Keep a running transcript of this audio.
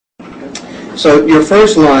So your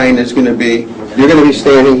first line is going to be, you're going to be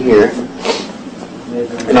standing here,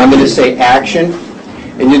 and I'm going to say action,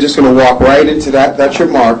 and you're just going to walk right into that. That's your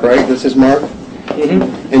mark, right? This is mark.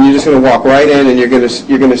 And you're just going to walk right in, and you're going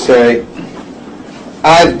to say,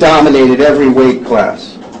 I've dominated every weight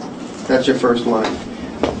class. That's your first line.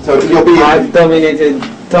 So you'll be. I've dominated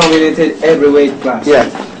every weight class. Yeah,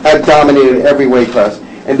 I've dominated every weight class.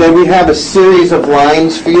 And then we have a series of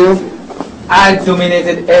lines for you. I've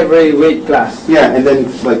dominated every weight class. Yeah, and then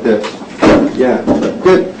like this. Yeah,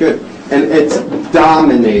 good, good. And it's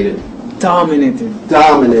dominated. Dominated.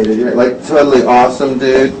 Dominated. Yeah, like totally awesome,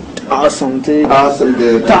 dude. Awesome, dude. Awesome,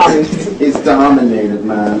 dude. Dominated. He's dominated,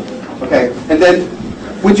 man. Okay, and then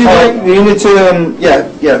would you like? You need to. Yeah.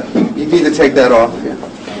 You need to take that off. Yeah.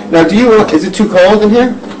 Now, do you want? Is it too cold in here?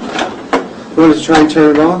 You want to try and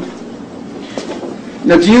turn it on?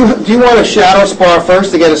 Now, do you want a shadow spar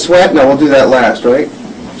first to get a sweat? No, we'll do that last, right?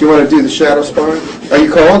 Do you want to do the shadow spar? Are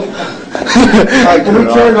you cold? All right, can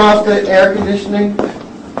we turn off the air conditioning?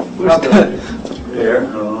 Air?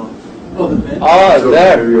 Oh,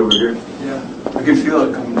 there. Over here. Yeah. I can feel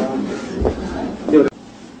it coming down.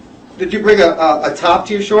 Did you bring a top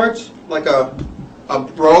to your shorts? Like a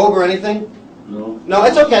robe or anything? No. No,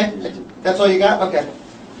 it's okay. That's all you got? Okay.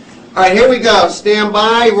 All right, here we go. Stand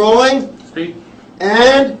by, rolling. Speak.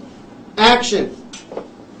 And action.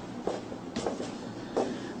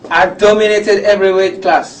 I've dominated every weight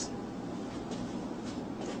class.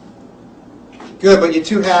 Good, but you're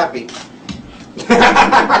too happy.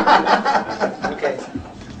 Okay.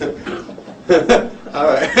 All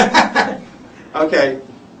right. Okay.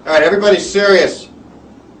 All right, everybody's serious.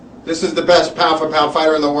 This is the best pound-for-pound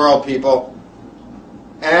fighter in the world, people.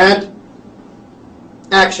 And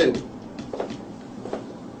action.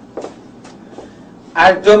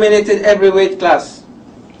 I've dominated every weight class.